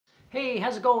Hey,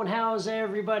 how's it going? How's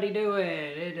everybody doing?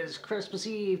 It is Christmas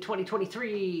Eve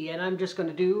 2023, and I'm just going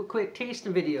to do a quick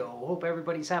tasting video. Hope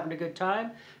everybody's having a good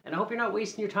time, and I hope you're not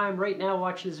wasting your time right now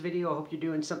watching this video. I hope you're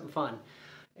doing something fun.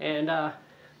 And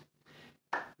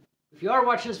if you are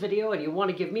watching this video and you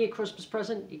want to give me a Christmas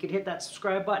present, you could hit that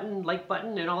subscribe button, like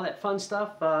button, and all that fun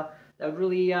stuff. That would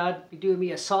really be doing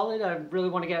me a solid. I really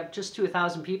want to get just to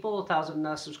 1,000 people,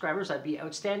 1,000 subscribers. That'd be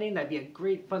outstanding. That'd be a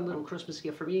great, fun little Christmas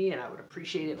gift for me, and I would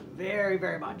appreciate it very,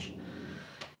 very much.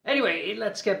 Anyway,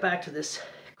 let's get back to this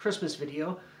Christmas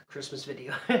video.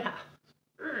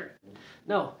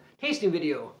 No, tasting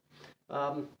video.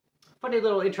 Funny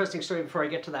little interesting story before I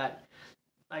get to that.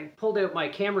 I pulled out my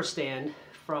camera stand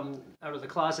from out of the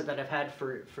closet that I've had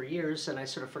for years, and I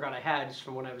sort of forgot I had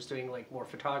from when I was doing like more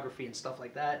photography and stuff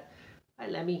like that. Hi,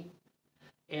 Lemmy.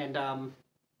 And I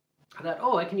thought,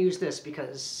 oh, I can use this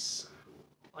because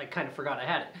I kind of forgot I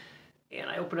had it. And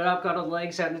I opened it up, got all the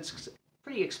legs out, and it's a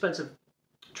pretty expensive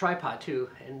tripod too.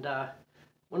 And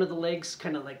one of the legs,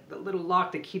 kind of like the little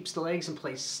lock that keeps the legs in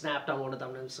place, snapped on one of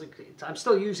them. And it's like, I'm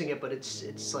still using it, but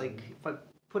it's like if I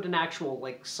put an actual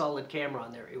like solid camera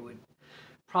on there, it would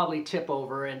probably tip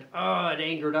over, and oh, it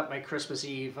angered up my Christmas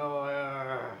Eve. Oh,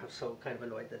 I'm so kind of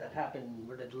annoyed that happened.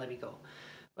 Where did Lemmy go?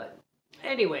 But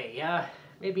anyway,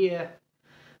 maybe a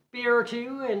beer or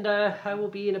two, and I will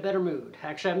be in a better mood.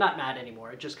 Actually, I'm not mad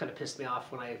anymore. It just kind of pissed me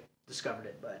off when I discovered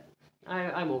it, but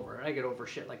I'm over it. I get over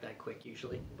shit like that quick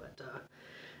usually. But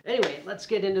anyway, let's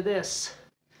get into this.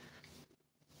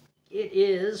 It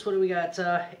is, what do we got?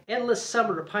 Endless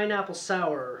Summer Pineapple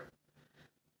Sour.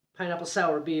 Pineapple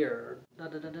Sour beer.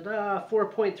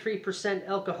 4.3%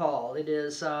 alcohol. It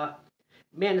is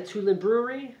Manitoulin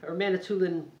Brewery, or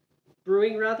Manitoulin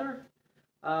Brewing rather.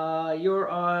 You're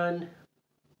on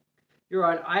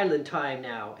island time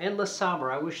now. Endless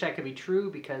summer. I wish that could be true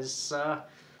because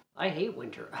I hate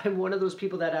winter. I'm one of those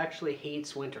people that actually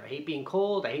hates winter. I hate being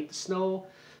cold. I hate the snow,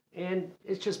 and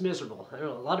it's just miserable. I don't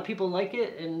know. A lot of people like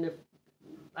it, and if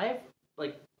I have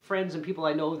like friends and people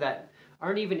I know that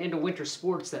aren't even into winter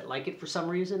sports that like it for some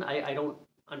reason. I don't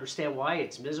understand why.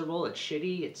 It's miserable. It's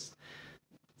shitty. It's,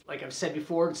 like I've said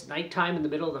before, it's nighttime in the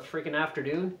middle of the freaking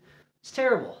afternoon. It's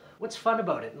terrible. What's fun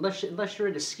about it? Unless you're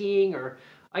into skiing or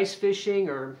ice fishing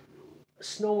or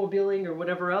snowmobiling or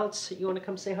whatever else. You want to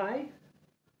come say hi?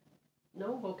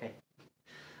 No? Okay.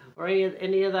 Or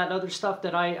any of that other stuff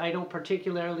that I don't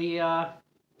particularly,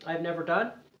 I've never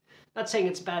done. Not saying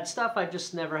it's bad stuff, I've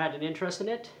just never had an interest in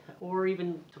it, or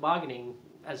even tobogganing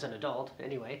as an adult,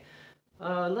 anyway.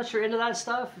 Unless you're into that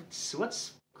stuff,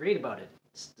 what's great about it?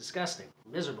 It's disgusting,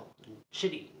 miserable, and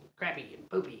shitty, and crappy, and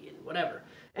poopy, and whatever.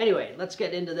 Anyway, let's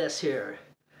get into this here.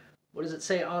 What does it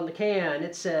say on the can?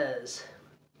 It says,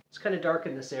 it's kind of dark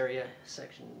in this area,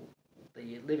 section,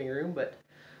 the living room, but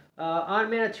on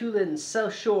Manitoulin's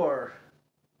South Shore.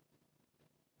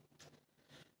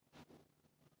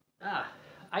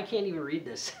 I can't even read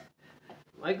this.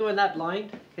 Am I going that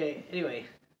blind? Okay, anyway.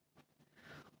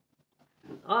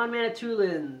 On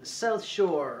Manitoulin, South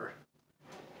Shore,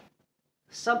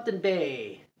 Something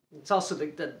Bay. It's also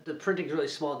the printing's really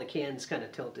small and the can's kind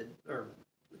of tilted, or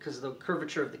because of the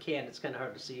curvature of the can, it's kind of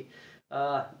hard to see.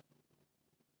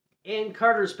 In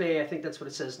Carter's Bay, I think that's what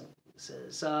it says. It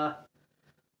says,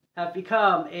 have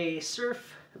become a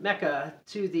surf mecca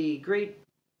to the Great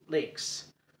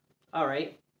Lakes. All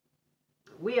right.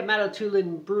 We at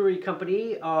Manitoulin Brewery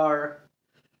Company are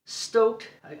stoked.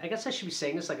 I guess I should be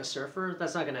saying this like a surfer.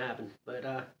 That's not going to happen.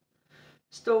 But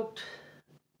stoked.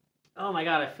 Oh my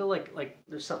god, I feel like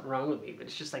there's something wrong with me. But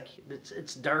it's just like,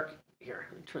 it's dark here.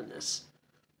 Let me turn this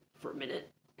for a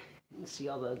minute. You can see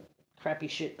all the crappy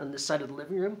shit on this side of the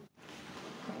living room.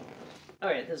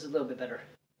 Alright, this is a little bit better.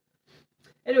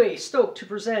 Anyway, stoked to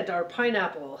present our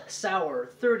pineapple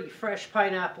sour. 30 fresh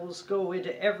pineapples go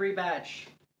into every batch.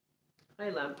 Hi,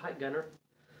 Lamp. Hi, Gunner.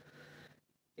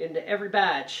 Into every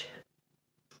batch.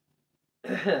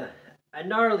 A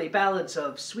gnarly balance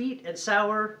of sweet and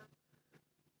sour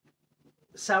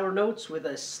notes with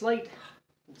a slight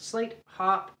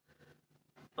hop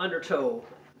undertow.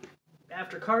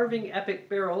 After carving epic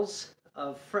barrels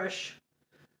of fresh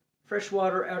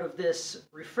water out of this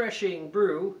refreshing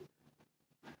brew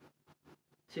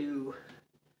to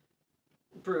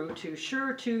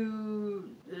sure to,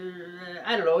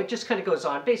 I don't know, it just kind of goes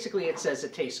on. Basically, it says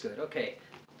it tastes good. Okay.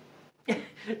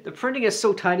 The printing is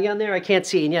so tiny on there, I can't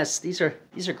see. And yes, these are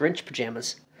Grinch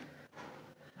pajamas.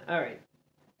 All right.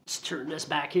 Let's turn this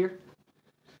back here.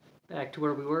 Back to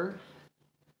where we were.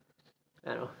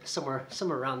 I don't know, somewhere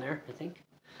around there, I think.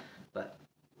 But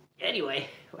anyway,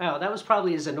 wow, that was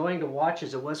probably as annoying to watch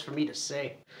as it was for me to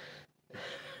say.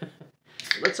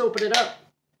 Let's open it up.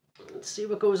 Let's see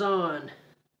what goes on.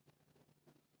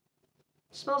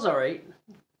 Smells alright.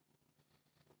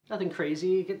 Nothing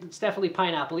crazy. It's definitely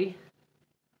pineapple-y.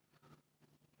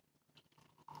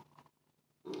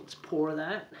 Let's pour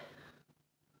that.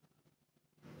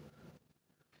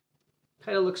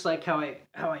 Kind of looks like how I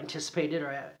anticipated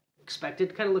or I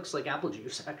expected. Kind of looks like apple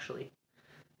juice, actually.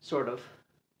 Sort of.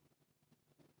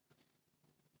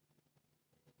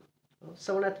 Oh,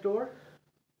 someone at the door?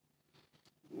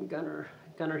 Gunner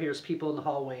hears people in the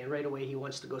hallway, and right away he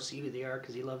wants to go see who they are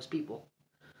because he loves people.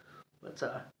 But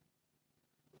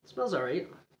it smells alright.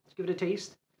 Let's give it a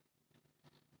taste.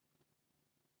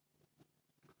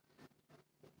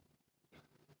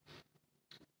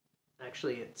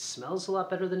 Actually, it smells a lot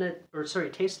better than it, or sorry,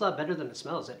 it tastes a lot better than it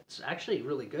smells. It's actually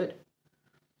really good.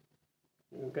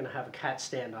 I'm gonna have a cat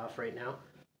standoff right now.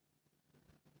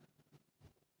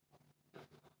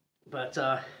 But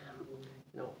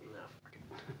no,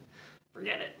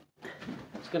 forget it.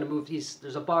 I was gonna move these.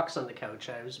 There's a box on the couch.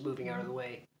 I was moving out of the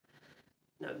way.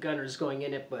 Now Gunner's going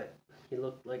in it, but he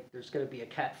looked like there's gonna be a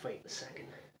cat fight in a second.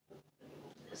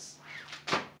 This.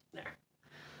 There.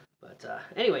 But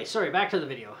anyway, sorry, back to the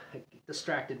video. I get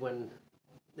distracted when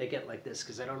they get like this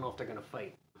because I don't know if they're gonna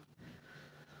fight.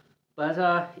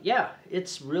 But yeah,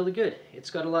 it's really good. It's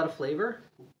got a lot of flavor.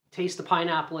 Taste the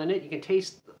pineapple in it. You can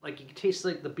taste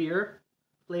like the beer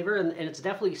flavor, and it's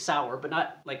definitely sour, but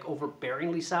not like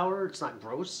overbearingly sour. It's not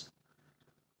gross.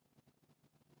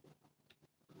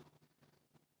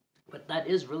 But that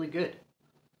is really good.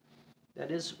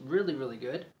 That is really, really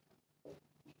good.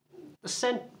 The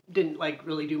scent didn't like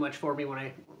really do much for me when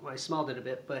I smelled it a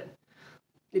bit, but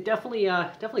it definitely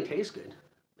tastes good.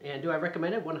 And do I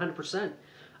recommend it? 100%.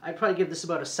 I'd probably give this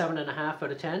about a 7.5 out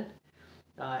of 10.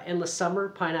 Endless Summer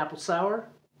Pineapple Sour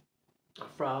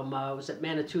from was it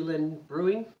Manitoulin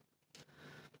Brewing?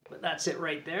 But that's it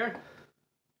right there.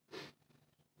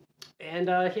 And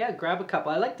yeah, grab a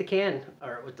couple. I like the can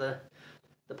art with the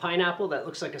pineapple that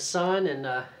looks like a sun,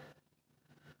 and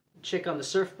chick on the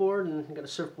surfboard, and I got a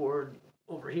surfboard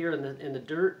over here in the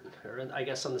dirt, or I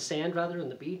guess on the sand rather, in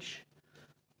the beach.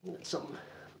 And some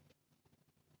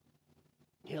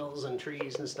hills and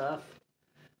trees and stuff.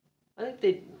 I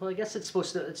think well, I guess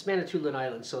it's Manitoulin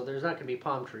Island, so there's not going to be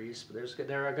palm trees, but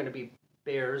there are going to be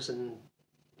bears, and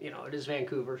you know, it is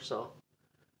Vancouver, so,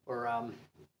 or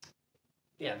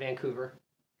yeah, Vancouver,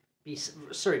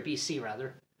 BC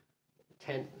rather.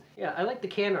 Yeah, I like the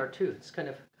can art too. It's kind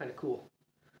of cool.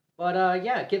 But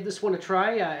yeah, give this one a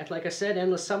try. Like I said,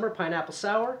 Endless Summer Pineapple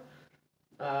Sour.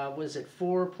 Was it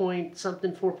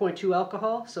 4.2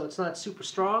 alcohol? So it's not super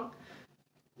strong.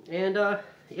 And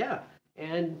yeah,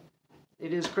 and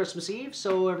it is Christmas Eve,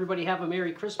 so everybody have a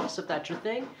Merry Christmas if that's your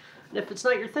thing. And if it's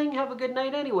not your thing, have a good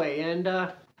night anyway. And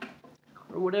or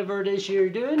whatever it is you're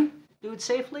doing, do it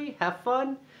safely, have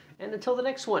fun, and until the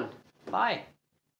next one, bye.